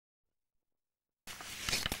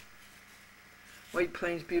White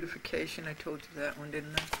Plains Beautification, I told you that one,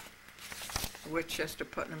 didn't I? Westchester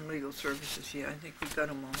Putnam Legal Services, yeah, I think we got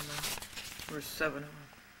them all now. There's 7 of them.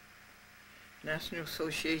 National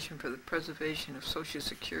Association for the Preservation of Social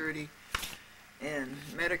Security and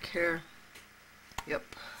Medicare. Yep.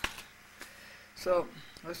 So,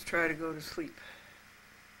 let's try to go to sleep.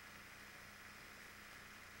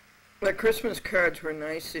 My Christmas cards were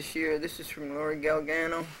nice this year. This is from Lori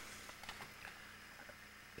Galgano.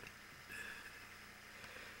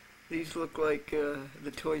 These look like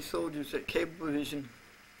the toy soldiers at Cablevision,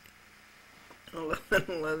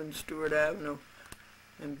 1111 Stewart Avenue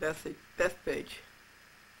in Bethpage.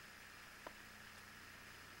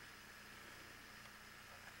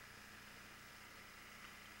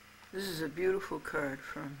 This is a beautiful card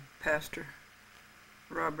from Pastor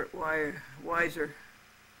Robert Weiser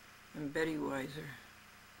and Betty Weiser.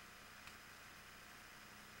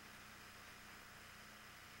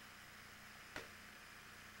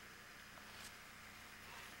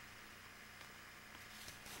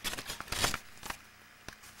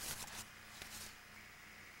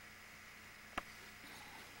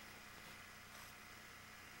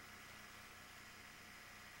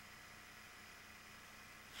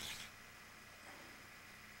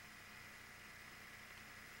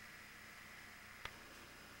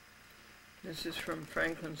 This is from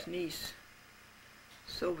Franklin's niece,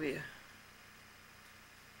 Sylvia.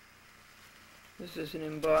 This is an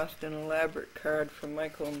embossed and elaborate card from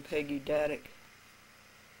Michael and Peggy Daddick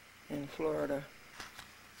in Florida.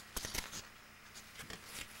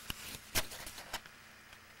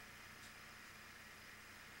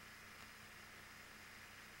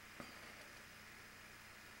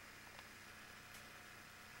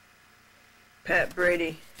 Pat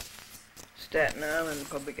Brady, Staten Island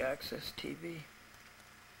Public Access TV.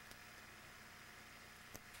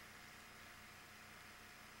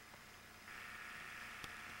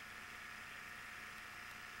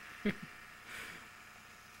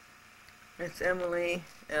 It's Emily,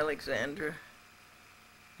 Alexandra,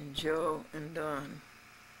 and Joe and Don.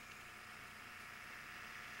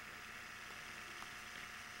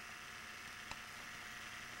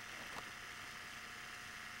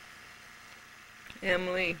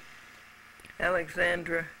 Emily,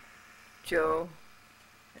 Alexandra, Joe,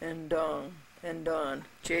 and Don,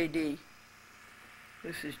 JD.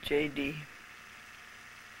 This is JD.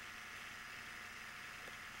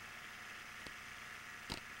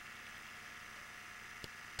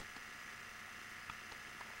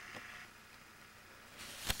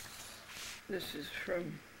 This is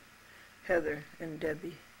from Heather and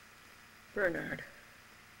Debbie Bernard.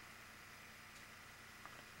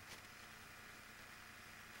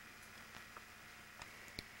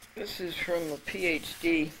 This is from a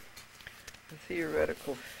PhD, a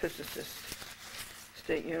theoretical physicist,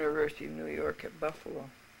 State University of New York at Buffalo.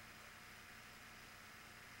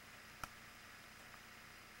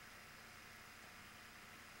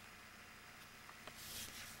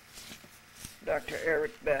 Dr.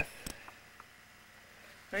 Eric Beth.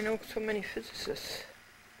 I know so many physicists.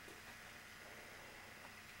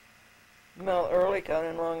 Mel Ehrlich out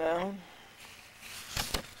in Long Island.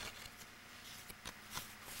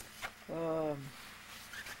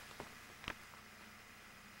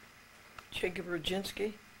 Jacob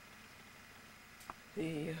Roginski,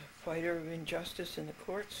 the fighter of injustice in the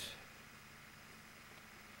courts.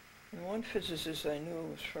 And one physicist I knew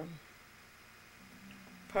was from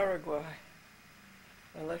Paraguay,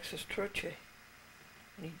 Alexis Troche,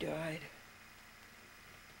 and he died.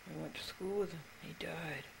 I went to school with him, he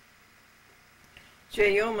died.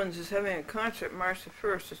 Jay Yeomans is having a concert March the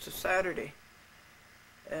 1st, it's a Saturday,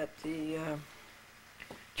 at the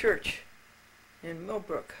church in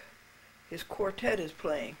Millbrook. His quartet is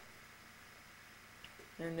playing,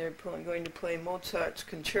 and they're going to play Mozart's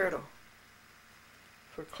concerto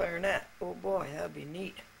for clarinet. Oh boy, that'd be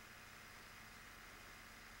neat.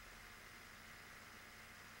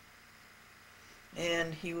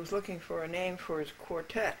 And he was looking for a name for his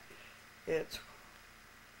quartet. It's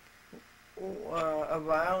a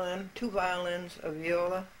violin, 2 violins, a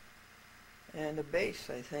viola, and a bass,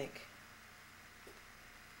 I think.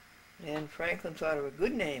 And Franklin thought of a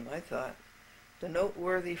good name, I thought. The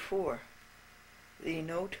Noteworthy Four. The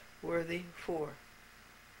Noteworthy Four.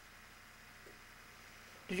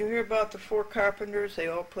 Did you hear about the 4 carpenters? They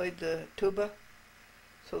all played the tuba.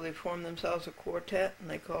 So they formed themselves a quartet, and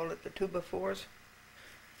they called it the Tuba Fours.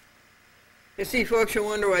 You see, folks, you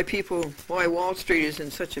wonder why Wall Street is in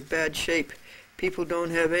such a bad shape. People don't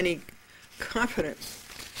have any confidence.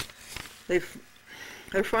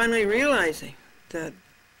 They're finally realizing that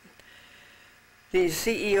these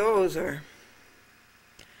CEOs are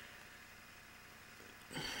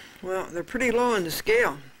Well, they're pretty low on the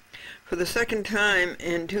scale. For the second time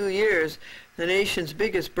in 2 years, the nation's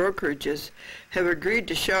biggest brokerages have agreed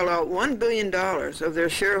to shell out $1 billion of their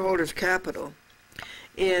shareholders' capital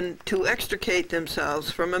to extricate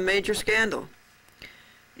themselves from a major scandal.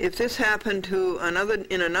 If this happened to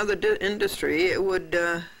in another industry, it would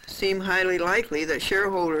seem highly likely that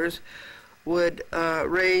shareholders would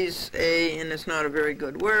raise and it's not a very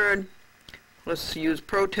good word, let's use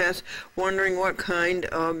protest, wondering what kind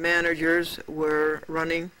of managers were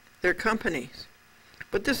running their companies.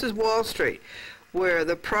 But this is Wall Street, where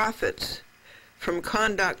the profits from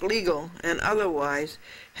conduct, legal and otherwise,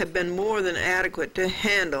 have been more than adequate to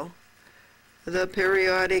handle the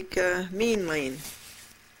periodic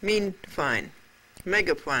mega fine.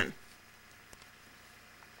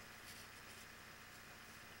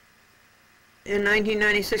 In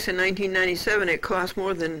 1996 and 1997, it cost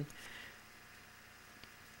more than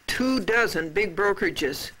 24 big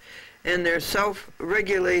brokerages and their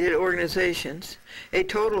self-regulated organizations a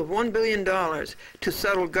total of $1 billion to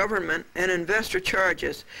settle government and investor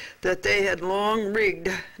charges that they had long rigged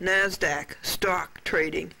NASDAQ stock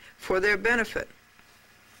trading for their benefit.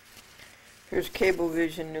 Here's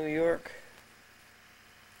Cablevision, New York.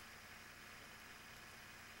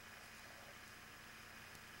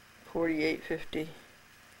 $48.50,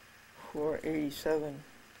 $4.87,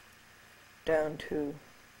 down to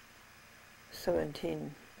 $17.10.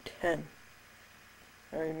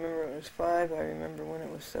 I remember it was 5. I remember when it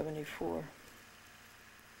was 74.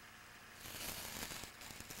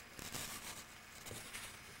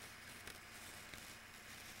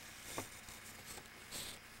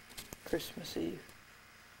 Christmas Eve.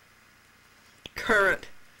 Current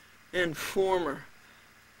and former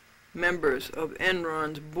members of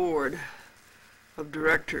Enron's board of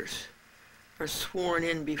directors are sworn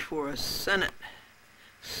in before a Senate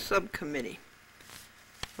subcommittee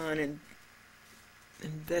on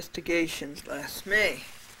investigations last May.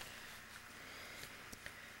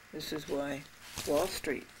 This is why Wall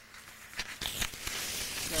Street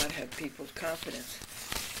does not have people's confidence.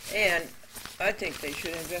 And I think they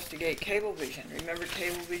should investigate Cablevision. Remember,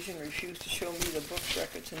 Cablevision refused to show me the books,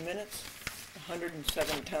 records, and minutes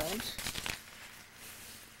 107 times.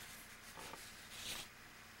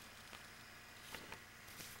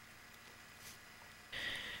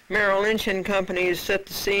 Merrill Lynch and Company set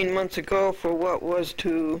the scene months ago for what was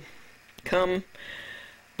to come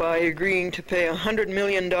by agreeing to pay $100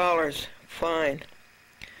 million fine.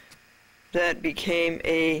 That became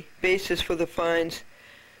a basis for the fines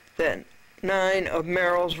that 9 of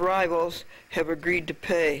Merrill's rivals have agreed to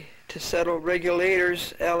pay to settle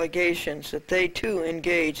regulators' allegations that they too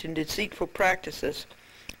engaged in deceitful practices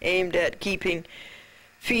aimed at keeping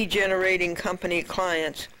fee-generating company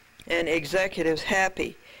clients and executives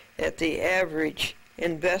happy at the average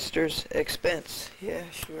investor's expense. Yeah,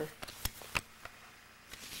 sure.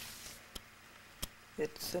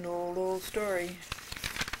 It's an old story.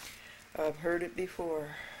 I've heard it before.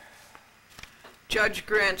 Judge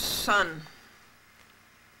grants son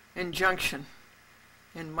injunction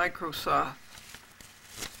in Microsoft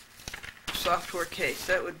software case.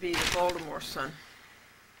 That would be the Baltimore Sun.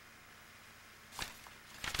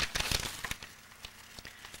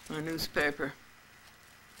 A newspaper.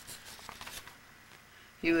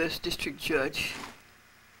 U.S. District Judge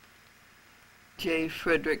J.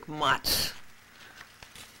 Frederick Motz.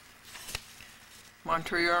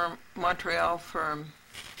 Montreal firm,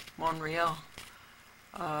 Montreal,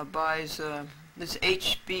 buys this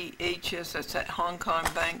HBHS, that's that Hong Kong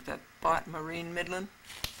bank that bought Marine Midland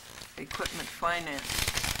Equipment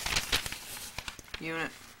Finance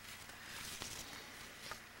unit.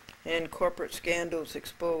 And corporate scandals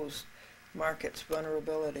expose markets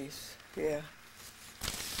vulnerabilities. Yeah.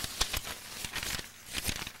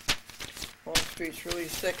 Wall Street's really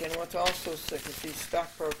sick, and what's also sick is these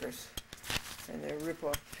stockbrokers and their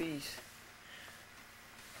rip-off fees.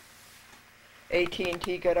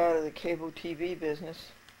 AT&T got out of the cable TV business.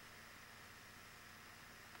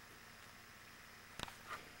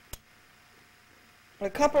 A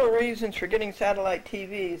couple of reasons for getting satellite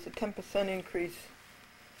TV is a 10% increase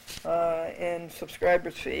in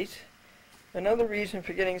subscribers' fees. Another reason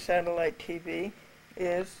for getting satellite TV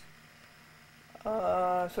is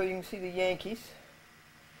so you can see the Yankees.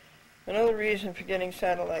 Another reason for getting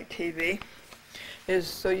satellite TV is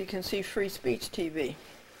so you can see free speech TV.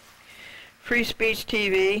 Free speech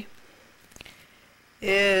TV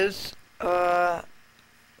is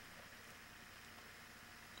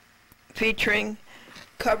featuring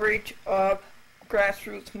coverage of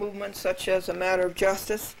grassroots movements such as A Matter of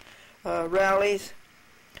Justice, rallies,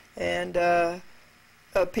 and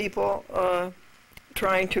people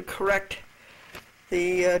trying to correct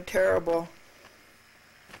the terrible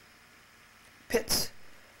pits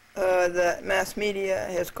that mass media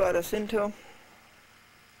has got us into.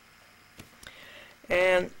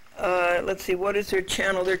 And let's see, what is their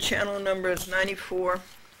channel? Their channel number is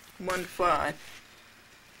 9415.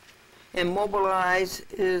 And Mobilize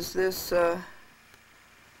is this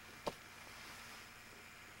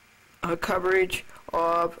coverage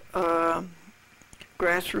of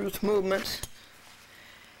grassroots movements.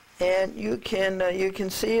 And you can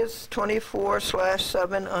see it's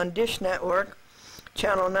 24/7 on Dish Network,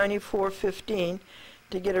 channel 9415.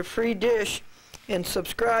 To get a free dish and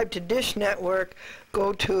subscribe to Dish Network,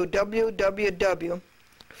 go to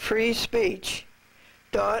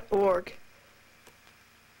www.freespeech.org.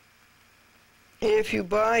 If you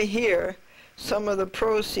buy here, some of the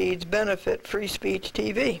proceeds benefit Free Speech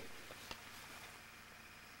TV.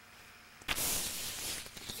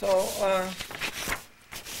 So,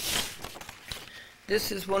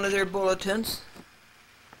 this is one of their bulletins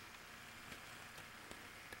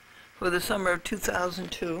for the summer of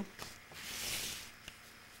 2002.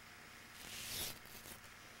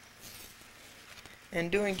 And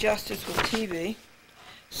doing justice with TV,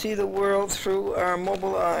 see the world through our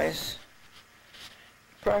mobile eyes.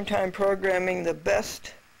 Primetime programming, the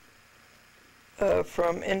best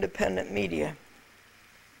from independent media.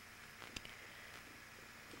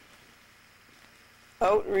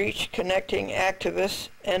 Outreach, connecting activists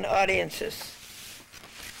and audiences.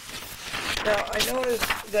 Now, I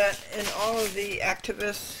noticed that in all of the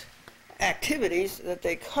activists' activities that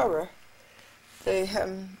they cover, they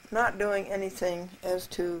have not doing anything as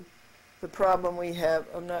to the problem we have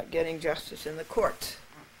of not getting justice in the courts.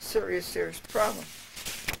 Serious, serious problem.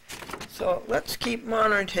 So let's keep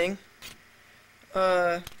monitoring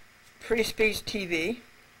Free Speech TV,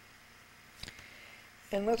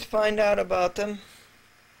 and let's find out about them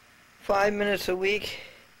 5 minutes a week,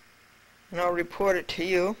 and I'll report it to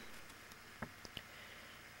you.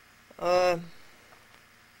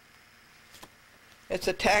 It's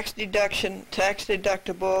a tax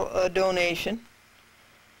deductible donation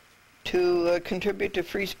to contribute to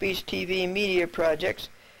Free Speech TV media projects.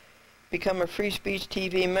 Become a Free Speech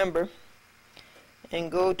TV member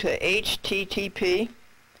and go to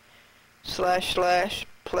http://pledge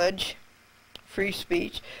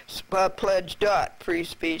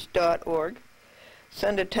pledge.freespeech.org.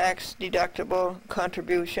 Send a tax deductible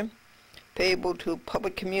contribution payable to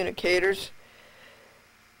Public Communicators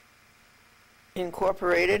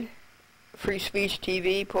Incorporated, Free Speech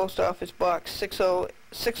TV, Post Office Box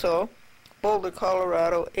 6060, Boulder,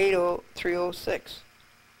 Colorado 80306.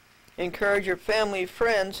 Encourage your family,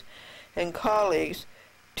 friends, and colleagues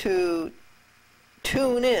to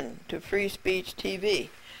tune in to Free Speech TV.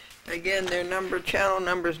 Again, their channel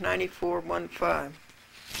number is 9415.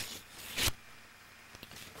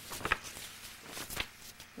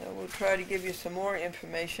 Now we'll try to give you some more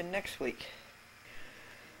information next week.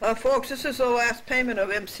 Folks, this is the last payment of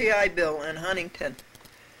MCI bill in Huntington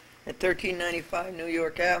at 1395 New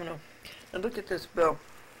York Avenue. And look at this bill,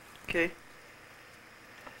 okay?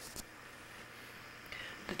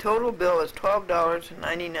 The total bill is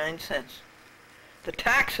 $12.99. The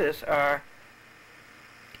taxes are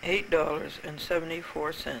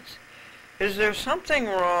 $8.74. Is there something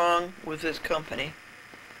wrong with this company?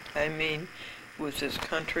 I mean, with this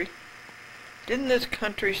country? Didn't this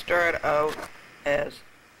country start out as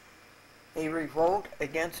a revolt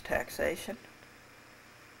against taxation?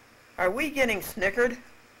 Are we getting snickered?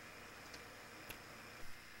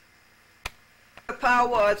 The power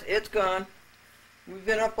was, it's gone. We've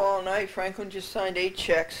been up all night. Franklin just signed 8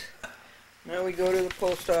 checks. Now we go to the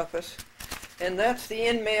post office. And that's the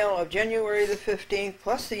in-mail of January the 15th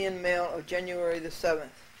plus the in-mail of January the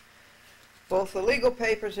 7th. Both the legal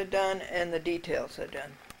papers are done and the details are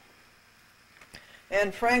done.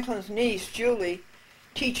 And Franklin's niece, Julie,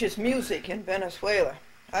 teaches music in Venezuela.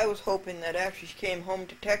 I was hoping that after she came home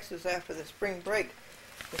to Texas after the spring break,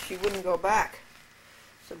 that she wouldn't go back.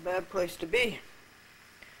 It's a bad place to be,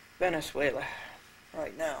 Venezuela,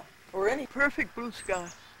 right now. Or any perfect blue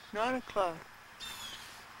sky, not a cloud.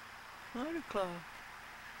 Not a cloud.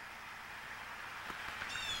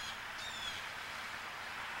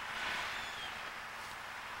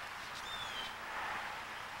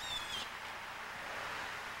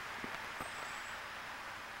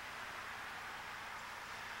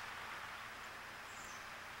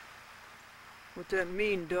 What that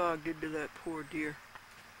mean dog did to that poor deer.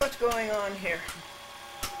 What's going on here?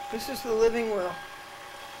 This is the living will.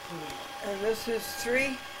 And this is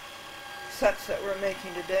 3 sets that we're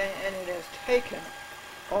making today, and it has taken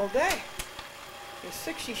all day. The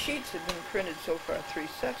 60 sheets have been printed so far, 3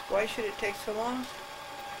 sets. Why should it take so long?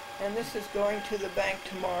 And this is going to the bank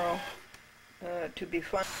tomorrow to be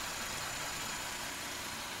funded.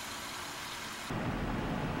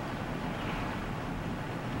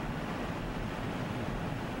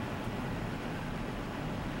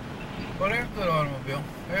 Well, they're a good automobile.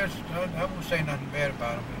 I won't say nothing bad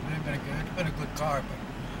about them. It's been a good car, but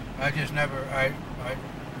I just never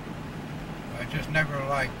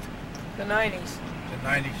liked The 90s. the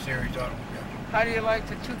 90 series automobile. How do you like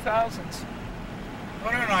the 2000s?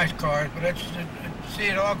 Well, they're nice cars, but see,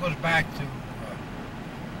 it all goes back to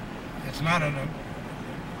it's not it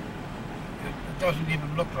doesn't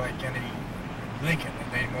even look like any Lincoln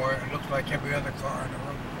anymore. It looks like every other car in the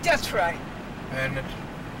road. That's right. And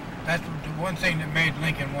that's the one thing that made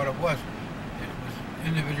Lincoln what it was. It was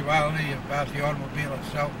individuality about the automobile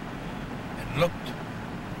itself. It looked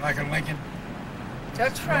like a Lincoln.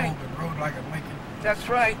 That's right. It rode like a Lincoln. That's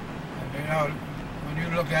right. And when you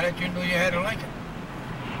looked at it, you knew you had a Lincoln.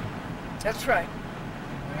 That's right.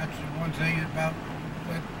 And that's the one thing about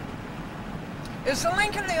that. Is the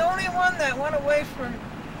Lincoln the only one that went away from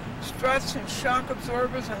struts and shock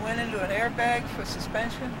absorbers and went into an airbag for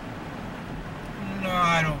suspension? No,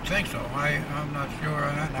 I don't think so. I'm not sure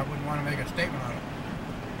on that, and I wouldn't want to make a statement on it.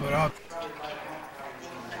 But I'll...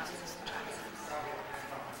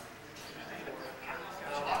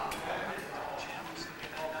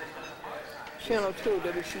 Channel 2,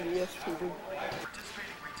 WCBS TV.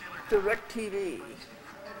 Direct TV.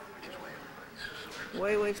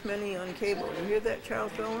 Way waste money on cable. You hear that,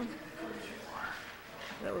 Charles Dolan?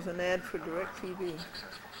 That was an ad for Direct TV.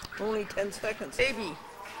 Only 10 seconds. Baby.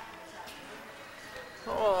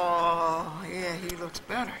 Oh, yeah, he looks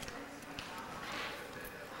better.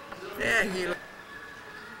 Yeah,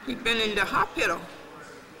 he's been in the hospital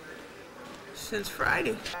since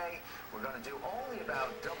Friday. We're going to do only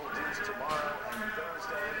about double dues tomorrow and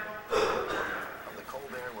Thursday. The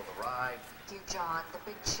cold air will arrive. Thank you, John. The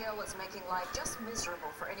big chill is making life just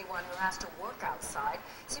miserable for anyone who has to work outside.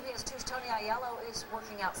 CBS 2's Tony Aiello is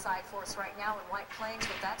working outside for us right now in White Plains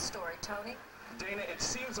with that story. Tony? Dana, it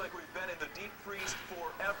seems like we've been in the deep freeze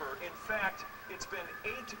forever. In fact, it's been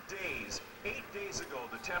 8 days. 8 days ago,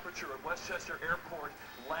 the temperature at Westchester Airport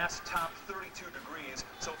last topped 32 degrees.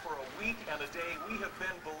 So for a week and a day, we have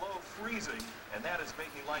been below freezing, and that is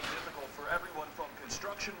making life difficult for everyone from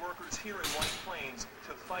construction workers here in White Plains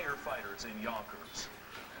to firefighters in Yonkers.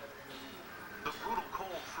 The brutal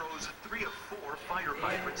cold froze 3 of 4 fire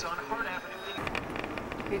hydrants on Hart Avenue.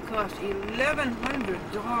 It cost $1,100.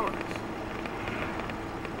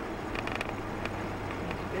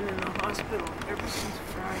 Been in the hospital ever since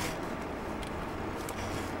Friday.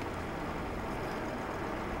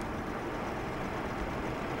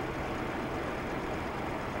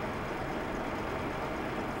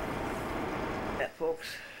 That, folks,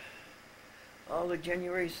 all the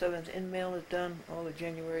January 7th in-mail is done. All the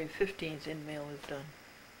January 15th in-mail is done.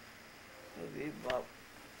 It'll be about,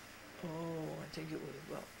 I think it was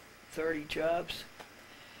about 30 jobs.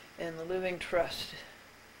 And the Living Trust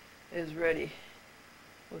is ready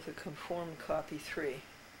with a conformed copy 3,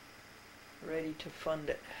 ready to fund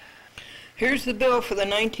it. Here's the bill for the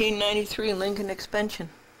 1993 Lincoln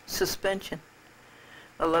suspension,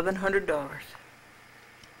 $1,100.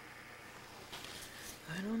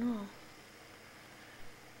 I don't know.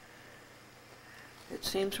 It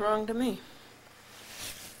seems wrong to me.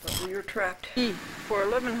 But we were trapped. For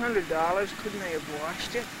 $1,100, couldn't they have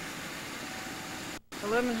washed it?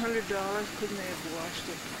 $1,100, couldn't they have washed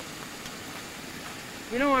it?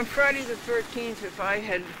 You know, on Friday the 13th, if I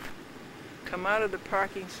had come out of the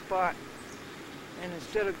parking spot and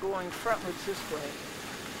instead of going frontwards this way,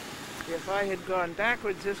 if I had gone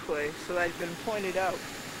backwards this way, so I'd been pointed out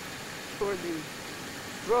toward the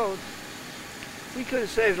road, we could have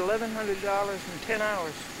saved $1,100 in 10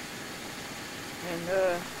 hours. And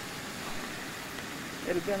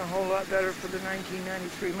it'd have been a whole lot better for the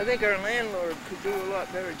 1993. I think our landlord could do a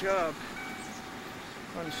lot better job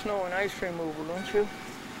on snow and ice removal, don't you?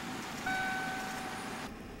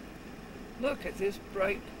 Look at this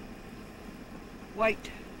bright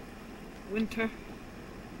white winter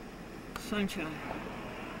sunshine.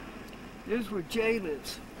 There's where Jay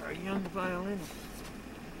lives, our young violinist.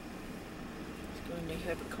 He's going to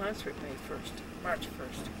have a concert March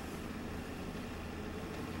 1st.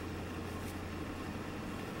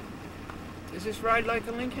 Does this ride like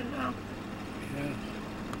a Lincoln now? Yeah.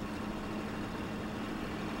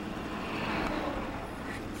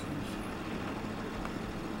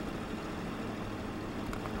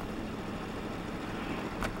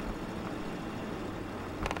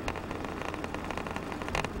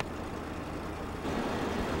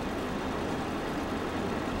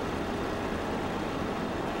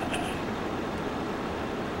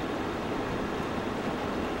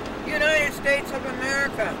 States of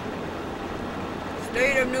America.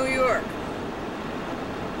 State of New York.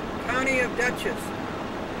 County of Dutchess.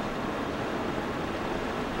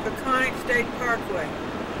 Peconic State Parkway.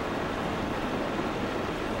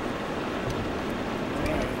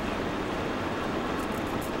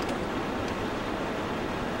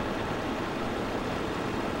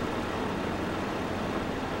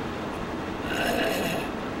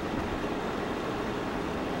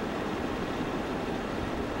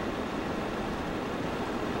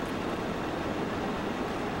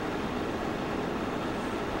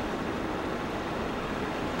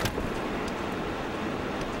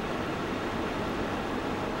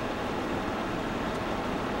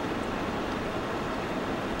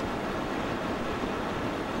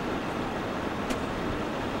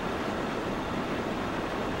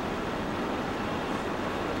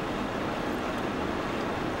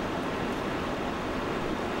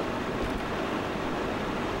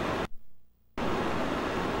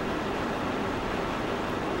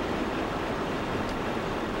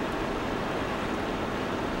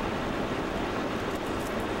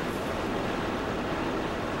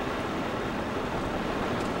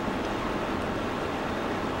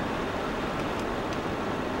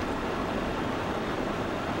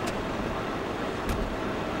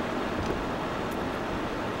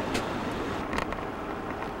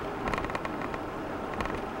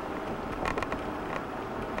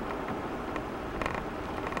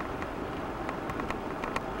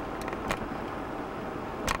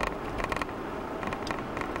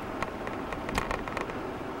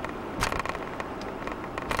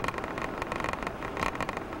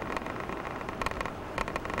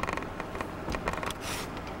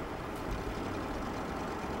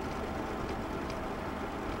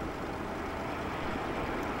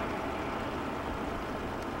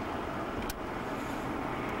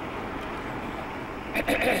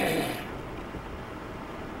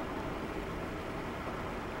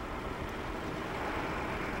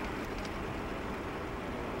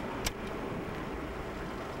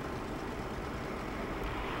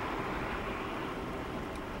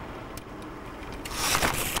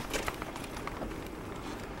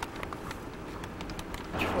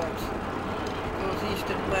 Goes east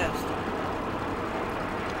and west.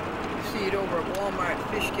 You see it over at Walmart,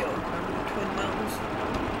 Fishkill. Remember the Twin Mountains?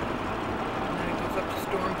 And then it goes up to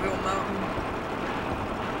Stormville Mountain.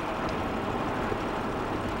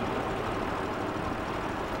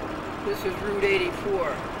 This is Route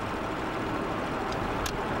 84.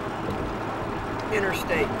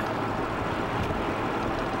 Interstate.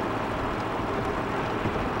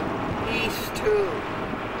 East to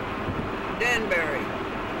Danbury.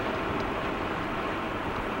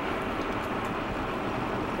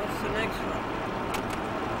 What's the next one?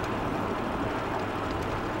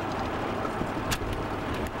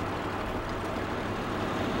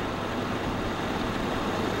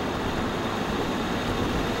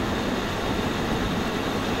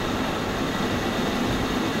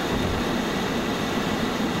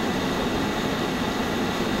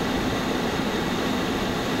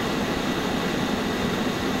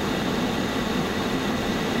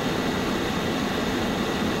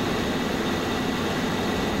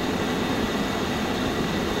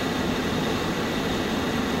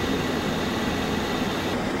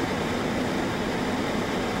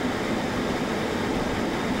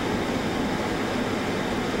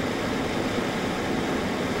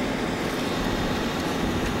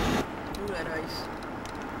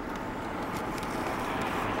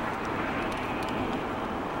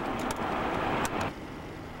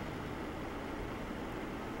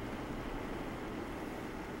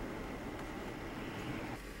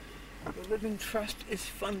 The Living Trust is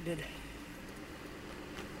funded.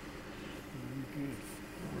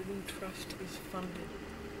 The Living Trust is funded.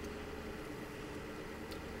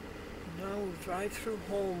 Now we'll drive through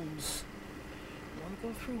homes. Want to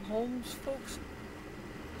go through homes, folks?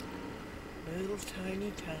 Little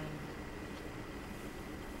tiny town.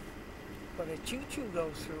 But a choo-choo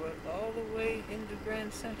goes through it all the way into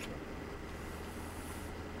Grand Central.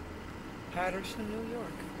 Patterson, New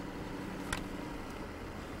York.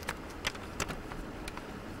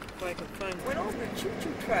 If I could find, went over the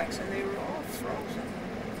choo-choo tracks and they were all frozen.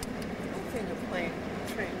 I don't think a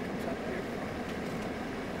train comes up here.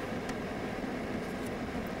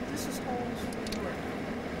 This is Holmes, New York.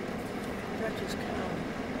 Dutchess County.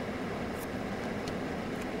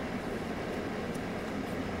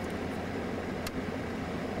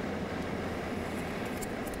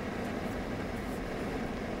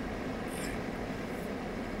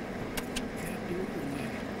 Can't do it with my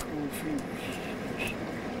cold fingers.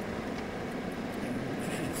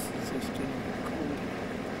 It's just cold.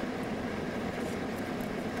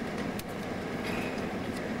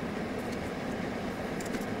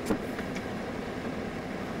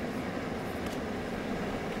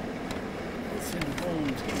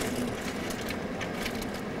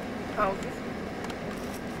 Houses.